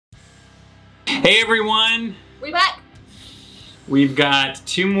Hey everyone! We back! We've got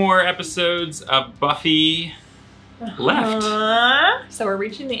 2 more episodes of Buffy left. So we're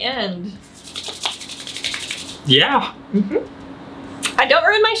reaching the end. Yeah. I don't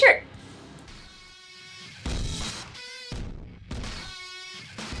ruin my shirt.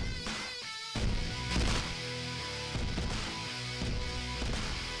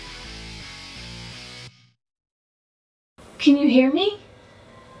 Can you hear me?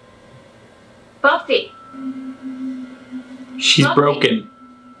 Buffy. She's Buffy. broken.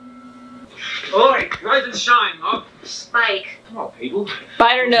 Oi, rise and shine, Mom. Spike. Come on, people.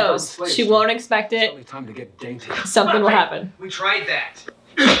 Bite her nose. She won't expect It's it. only time to get dainty. Something will happen. We tried that.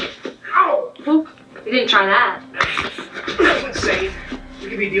 Ow! We didn't try that. That's insane. We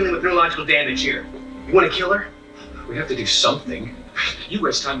could be dealing with neurological damage here. You want to kill her? We have to do something. You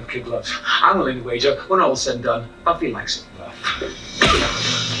waste time with kid gloves. I'm willing to wager, when all's said and done, Buffy likes it rough.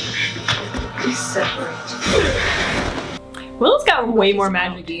 We separate. Willow's got way more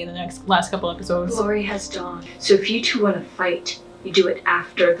magic-y in the last couple episodes. Glory has dawned. So if you two want to fight, you do it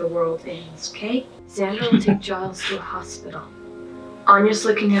after the world ends, okay? Xander will take Giles to a hospital. Anya's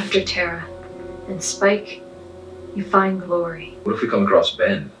looking after Tara. And Spike, you find Glory. What if we come across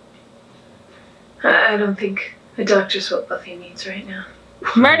Ben? I don't think a doctor's what Buffy needs right now.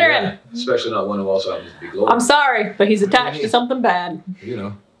 Murder him! Especially not one who also happens to be Glory. I'm sorry, but he's attached to something bad. You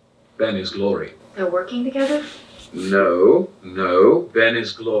know, Ben is Glory. They're working together? No. Ben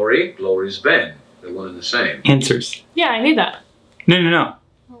is Glory. Glory's Ben. They're one and the same. Answers. Yeah, I knew that. No.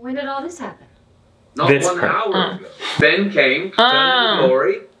 Well, when did all this happen? Not This 1 part. hour ago. Ben came, turned into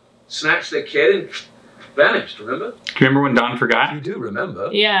Glory, snatched the kid, and vanished, remember? Do you remember when Dawn forgot? You do remember.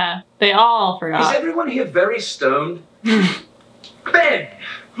 Yeah, they all Is forgot. everyone here very stoned? Ben,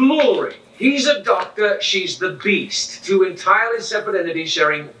 Glory. He's a doctor, she's the beast. 2 entirely separate entities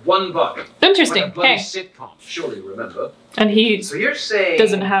sharing one body. Interesting. Like a bloody Hey, sitcom, surely you remember. and he So you're saying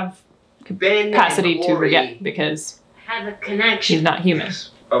doesn't have Ben capacity and to Glory forget because Have a connection. she's not human.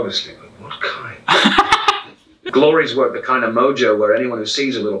 Obviously, but what kind? Glory's work the kind of mojo where anyone who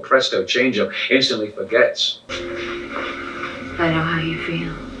sees a little presto change-up instantly forgets. I know how you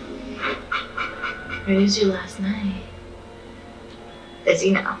feel. Where was you last night? Does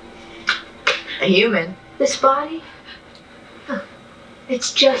he know? A human. This body? Huh.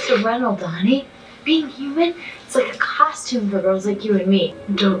 It's just a rental, Donnie. Being human, it's like a costume for girls like you and me.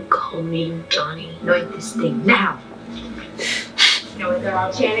 Don't call me Donnie. Anoint this thing now. You know what they're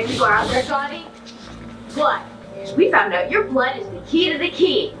all chanting for out there, Donnie? What? We found out your blood is the key to the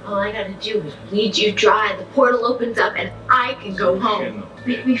key. All I gotta do is bleed you dry, the portal opens up, and I can go home.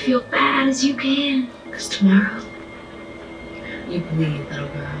 Make me feel bad as you can. Because tomorrow, you bleed, little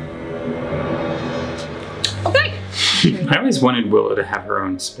girl. Okay. I always wanted Willow to have her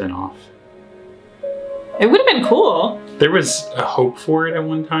own spin-off. It would have been cool. There was a hope for it at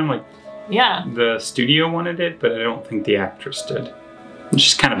one time, like Yeah. the studio wanted it, but I don't think the actress did. It's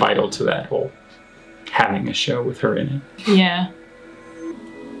just kind of vital to that whole having a show with her in it. Yeah.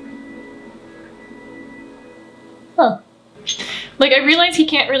 Huh. Like, I realize he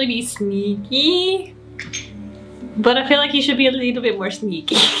can't really be sneaky, but I feel like he should be a little bit more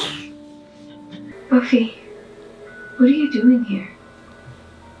sneaky. Buffy, what are you doing here?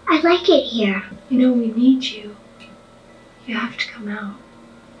 I like it here. You know, we need you. You have to come out.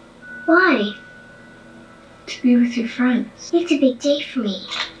 Why? To be with your friends. It's a big day for me.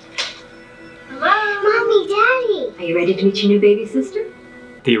 Hello? Mommy, Daddy! Are you ready to meet your new baby sister?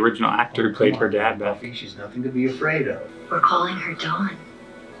 The original actor who played her dad back. Buffy, she's nothing to be afraid of. We're calling her Dawn.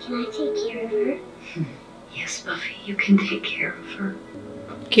 Can I take care of her? Yes, Buffy, you can take care of her.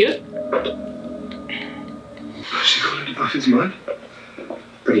 Cute. She got into Buffy's mind?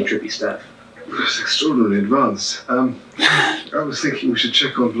 Pretty trippy stuff. That's extraordinarily advanced. I was thinking we should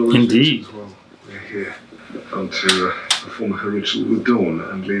check on Glory's Indeed. rituals while we're here. On to perform her ritual with Dawn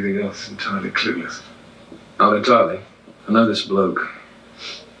and leaving us entirely clueless. Not entirely. I know this bloke.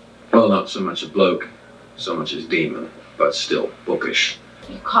 Well, not so much a bloke, so much as demon, but still bookish.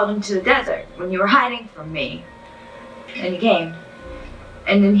 You called him to the desert when you were hiding from me. And you came.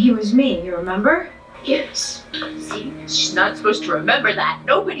 And then he was me, you remember? Yes. See, she's not supposed to remember that.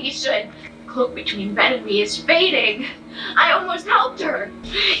 Nobody should. The cloak between Ben and me is fading. I almost helped her.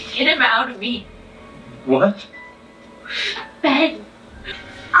 Get him out of me. What? Ben.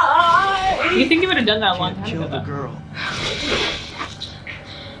 You think he would have done that a long time ago, though? girl.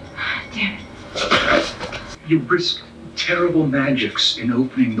 Damn it. You risk terrible magics in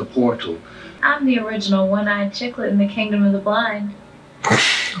opening the portal. I'm the original one-eyed chicklet in the kingdom of the blind.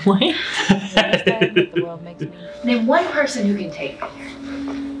 What? The world makes me. Name one person who can take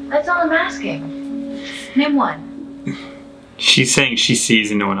me. That's all I'm asking. Name one. She's saying she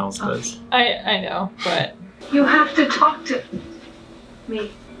sees and no one else does. I know, but You have to talk to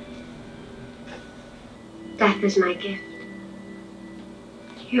me. Death is my gift.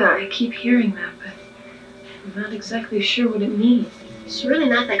 Yeah, I keep hearing that, but I'm not exactly sure what it means. It's really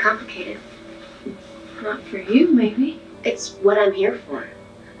not that complicated. Not for you, maybe. It's what I'm here for.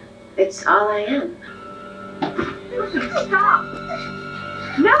 It's all I am. Stop!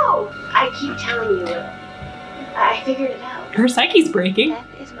 No! I keep telling you. I figured it out. her psyche's breaking.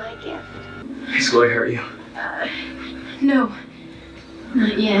 Death is my gift. Has Chloe hurt you? No.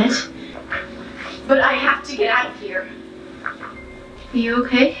 Not yet. But I have to get out of here. Are you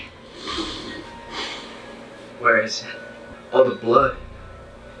okay? Where is it? All the blood.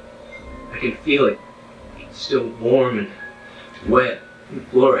 I can feel it. It's still warm and wet.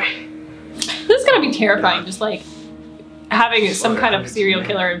 Glory. This is gonna be terrifying, just like having some kind of serial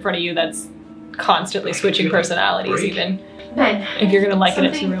killer in front of you that's constantly switching personalities, even Ben, if you're gonna liken it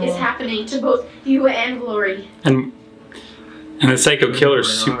to something real is world. happening to both you and Glory. And the psycho killer's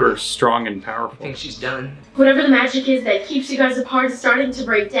super strong and I powerful. think she's done. Whatever the magic is that keeps you guys apart is starting to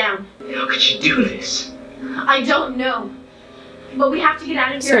break down. How could she do this? I don't know. But we have to get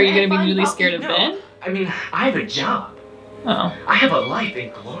out of here. So are you gonna and be find really Buffy. scared of Ben? I mean, I have a job. Oh. I have a life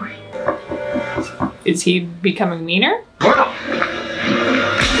in Glory. Is he becoming meaner?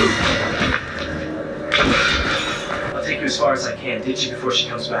 I'll take you as far as I can, ditch you before she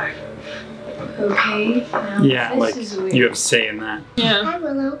comes back. Okay. Now Yeah, this like is weird. you have say in that. Yeah. Hi,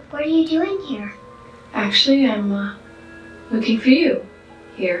 Willow. What are you doing here? Actually, I'm looking for you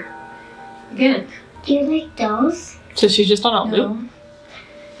here again. Do you like dolls? So she's just on a loop? No.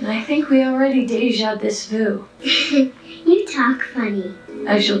 And I think we already deja this vu. You talk funny.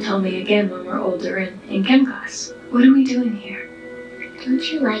 As you'll tell me again when we're older in chem class. What are we doing here?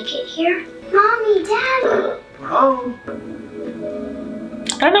 Don't you like it here? Mommy, Daddy! We're home.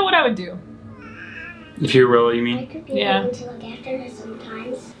 I don't know what I would do. If you really I mean. could be Yeah. willing to look after her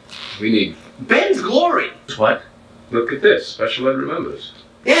sometimes. We need. Ben's Glory. What? Look at this. Special Ed remembers.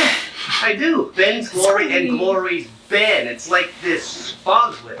 Yeah, I do. Ben's Glory and Glory's Ben. It's like this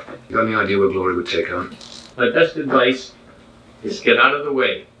fog whip. You got any idea where Glory would take her? My best advice is get out of the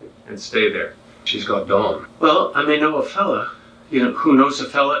way and stay there. She's got Dawn. Well, I may know a fella, who knows a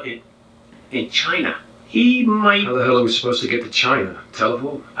fella in China. He might, How the hell are we supposed to get to China?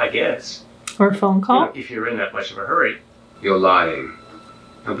 Telephone? I guess. Or a phone call? If you're in that much of a hurry. You're lying.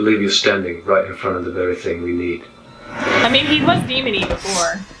 I believe you're standing right in front of the very thing we need. I mean, he was demon-y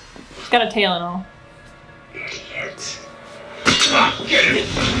before. He's got a tail and all. Idiot.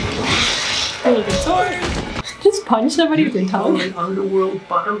 Oh, good sword. Just punch somebody with your tongue. Glory underworld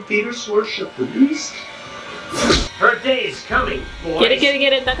bottom feeders worship the beast. Her day is coming, boys. Get it, get it,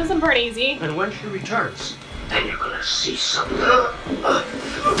 get it. That doesn't burn easy. And when she returns, then you're gonna see something.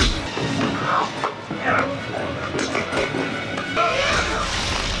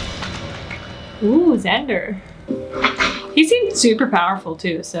 Ooh, Xander. He seemed super powerful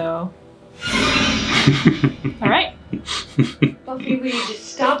too, so. Alright. Buffy, will you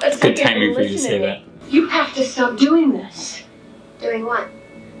just stop a Good second timing and for you to listen say to that. me? You have to stop doing this. Doing what?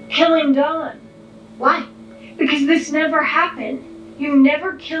 Killing Dawn. Why? Because this never happened. You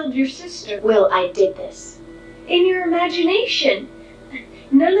never killed your sister. Will, I did this. In your imagination.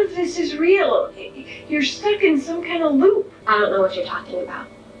 None of this is real. You're stuck in some kind of loop. I don't know what you're talking about.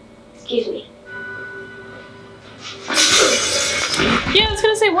 Excuse me. Yeah, I was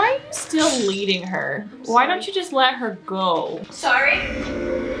gonna say, why are you still leading her? Why don't you just let her go? Sorry?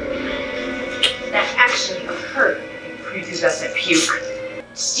 That actually hurt. Prepubescent puke.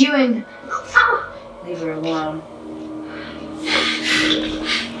 It's you and... Leave her alone.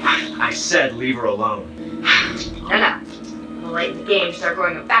 I said leave her alone. No. We'll late in the game start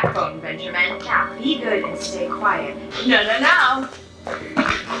growing a backbone, Benjamin. Now be good and stay quiet. No.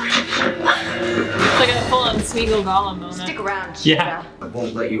 It's like a full-on Smeagol Gollum moment. Stick around, Yeah. I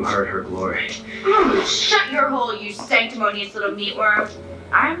won't let you hurt her, Glory. Shut your hole, you sanctimonious little meatworm.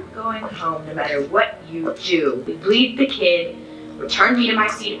 I'm going home no matter what you do. We bleed the kid, return me to my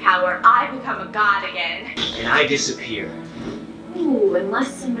seat of power, I become a god again. And I disappear. Ooh,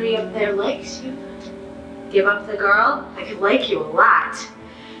 unless somebody up there likes you. Give up the girl? I could like you a lot.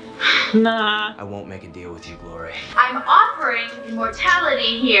 Nah. I won't make a deal with you, Glory. I'm offering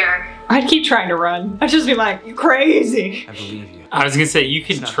immortality here. I'd keep trying to run. I'd just be like, you crazy. I believe you. I was gonna say, you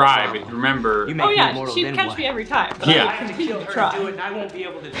can It's not try, the but problem. remember. You make Oh me yeah, immortal, she'd then catch what? me every time. But Yeah. I have to kill her try. to do it, and I won't be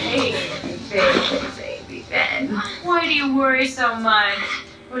able to do Baby, it. baby, Ben. Why do you worry so much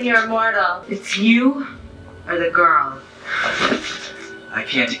when you're immortal? It's you or the girl. I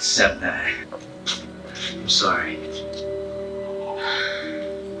can't accept that. I'm sorry.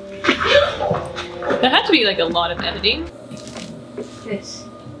 There had to be like a lot of editing. This.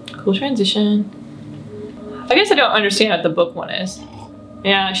 Cool transition. I guess I don't understand what the book one is.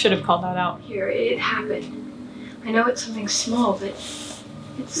 Yeah, I should have called that out. Here, it happened. I know it's something small, but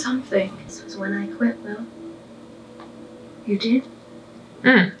it's something. This was when I quit, Will. You did?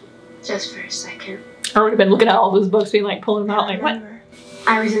 Just for a second. I would have been looking at all those books, being like, pulling them out, like, what?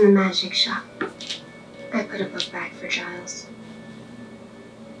 I was in the magic shop. I put a book back for Giles.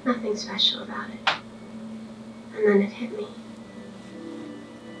 Nothing special about it. And then it hit me.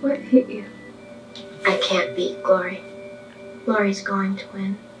 What hit you? I can't beat Glory. Glory's going to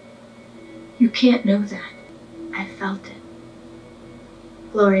win. You can't know that. I felt it.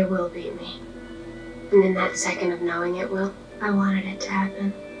 Glory will beat me. And in that second of knowing it will, I wanted it to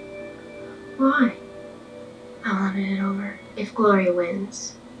happen. Why? I wanted it over. If Glory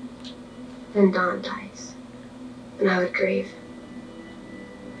wins, then Dawn dies. And I would grieve.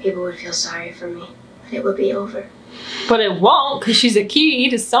 People would feel sorry for me, but it would be over. But it won't, because she's a key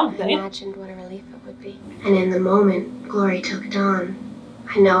to something. I imagined what a relief it would be. And in the moment Glory took Dawn,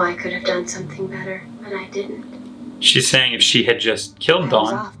 I know I could have done something better, but I didn't. She's saying if she had just killed I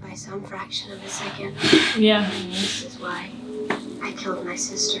was Dawn. off by some fraction of a second. Yeah. And this is why I killed my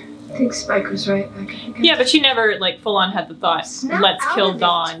sister. I think Spike was right back again. Yeah, but she never, like, full on had the thought, Snap let's out kill of it.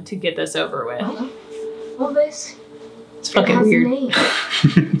 Dawn to get this over with. All this, It's it fucking has weird. a name.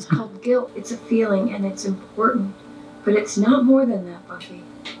 It's called guilt. It's a feeling and it's important. But it's not more than that, Buffy.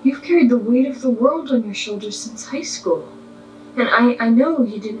 You've carried the weight of the world on your shoulders since high school. And I know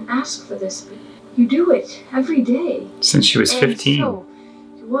you didn't ask for this, but you do it every day. Since she was 15. So,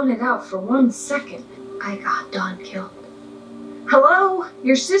 you want it out for 1 second. I got Dawn killed. Hello?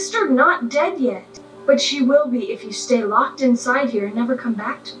 Your sister not dead yet. But she will be if you stay locked inside here and never come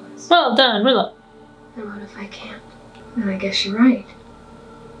back to us. Well done, Willow. And what if I can't? Then I guess you're right.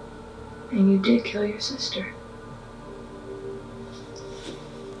 And you did kill your sister.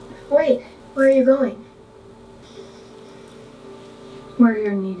 Wait, where are you going? Where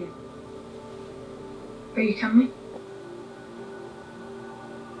you're needed. Are you coming?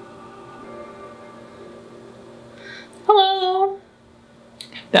 Hello.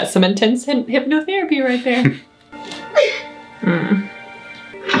 That's some intense hypnotherapy right there.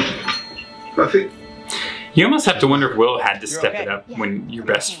 Buffy? You almost have to wonder if Will had to step it up when you're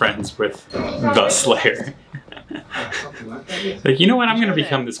best friends with the Slayer. Like, you know what? I'm going to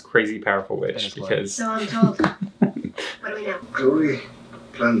become this crazy powerful witch because... So I'm told. What do we know? Glory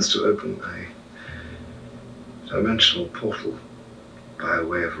plans to open a dimensional portal by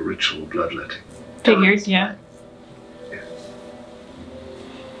way of a ritual bloodletting. Figured, yeah.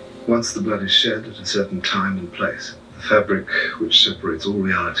 Once the blood is shed at a certain time and place, the fabric which separates all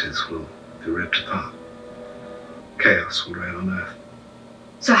realities will be ripped apart. Chaos will reign on Earth.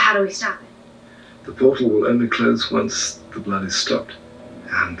 So how do we stop it? The portal will only close once the blood is stopped.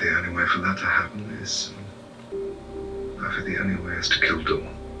 And the only way for that to happen is... Buffy, the only way is to kill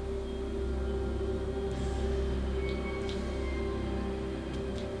Dawn.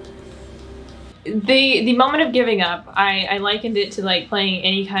 The moment of giving up, I likened it to like playing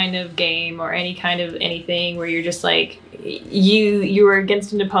any kind of game or any kind of anything where you're just like, you are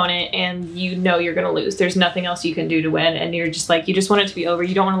against an opponent and you know you're gonna lose. There's nothing else you can do to win, and you're just like, you just want it to be over.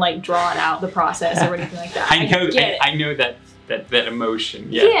 You don't want to like draw it out, the process or anything like that. I know that emotion.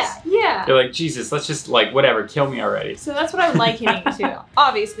 Yes. Yeah. You're like, Jesus, let's just like whatever, kill me already. So that's what I'm likening to,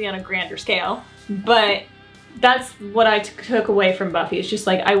 obviously on a grander scale, but that's what I took away from Buffy. It's just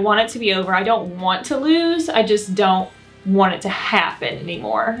like, I want it to be over. I don't want to lose. I just don't want it to happen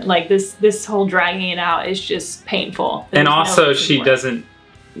anymore. Like this whole dragging it out is just painful. And also she doesn't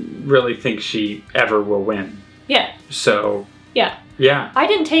really think she ever will win. Yeah. So. Yeah. Yeah. I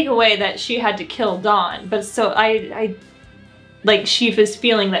didn't take away that she had to kill Dawn, but so I like she was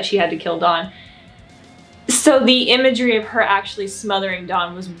feeling that she had to kill Dawn. So the imagery of her actually smothering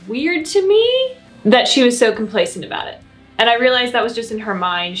Dawn was weird to me, that she was so complacent about it. And I realized that was just in her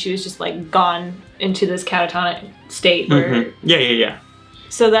mind. She was just like gone into this catatonic state where... Yeah.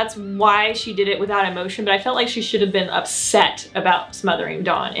 So that's why she did it without emotion, but I felt like she should have been upset about smothering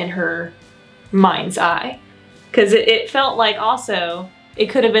Dawn in her mind's eye. Because it felt like also,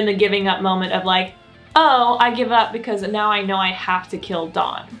 it could have been the giving up moment of like, oh, I give up because now I know I have to kill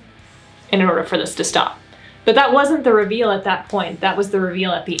Dawn in order for this to stop. But that wasn't the reveal at that point. That was the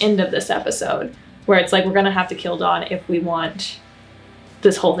reveal at the end of this episode, where it's like, we're gonna have to kill Dawn if we want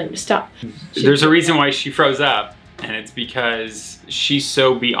this whole thing to stop. There's a reason why she froze up, and it's because she's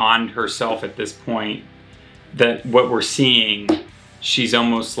so beyond herself at this point that what we're seeing she's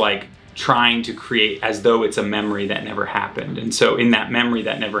almost like trying to create as though it's a memory that never happened. And so in that memory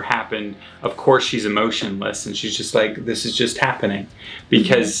that never happened, of course she's emotionless and she's just like, this is just happening.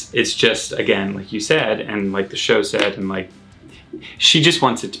 Because it's just, again, like you said, and like the show said, and like, she just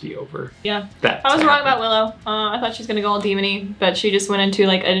wants it to be over. Yeah. I was wrong about Willow. I thought she was gonna go all demony, but she just went into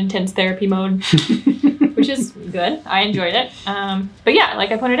like an intense therapy mode, which is good. I enjoyed it. But yeah,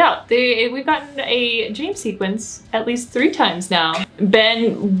 like I pointed out, we've gotten a dream sequence at least 3 times now.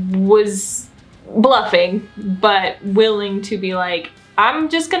 Ben was bluffing, but willing to be like, I'm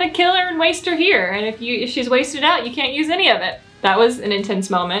just gonna kill her and waste her here, and if she's wasted out, you can't use any of it. That was an intense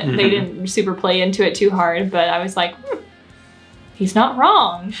moment. They didn't super play into it too hard, but I was like, he's not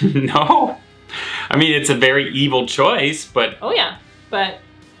wrong. No. I mean, it's a very evil choice, but... Oh yeah, but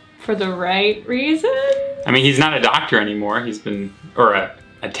for the right reason? I mean, he's not a doctor anymore. He's been, or a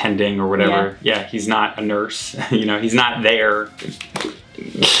attending or whatever. Yeah, he's not a nurse. You know, he's not there.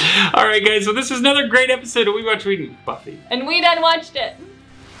 All right, guys, so this is another great episode of We Watch Whedon Buffy. And we done watched it.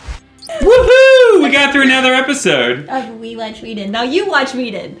 Woohoo! We got through another episode. Of We Watch Whedon. Now you watch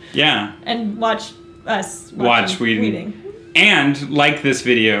Whedon. Yeah. And watch us watch Whedon. And like this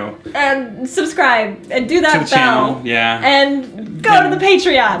video. And subscribe. And do that to the channel. Yeah. And go to the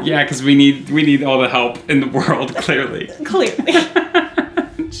Patreon. Yeah, because we need all the help in the world, clearly. Clearly.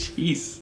 Jeez.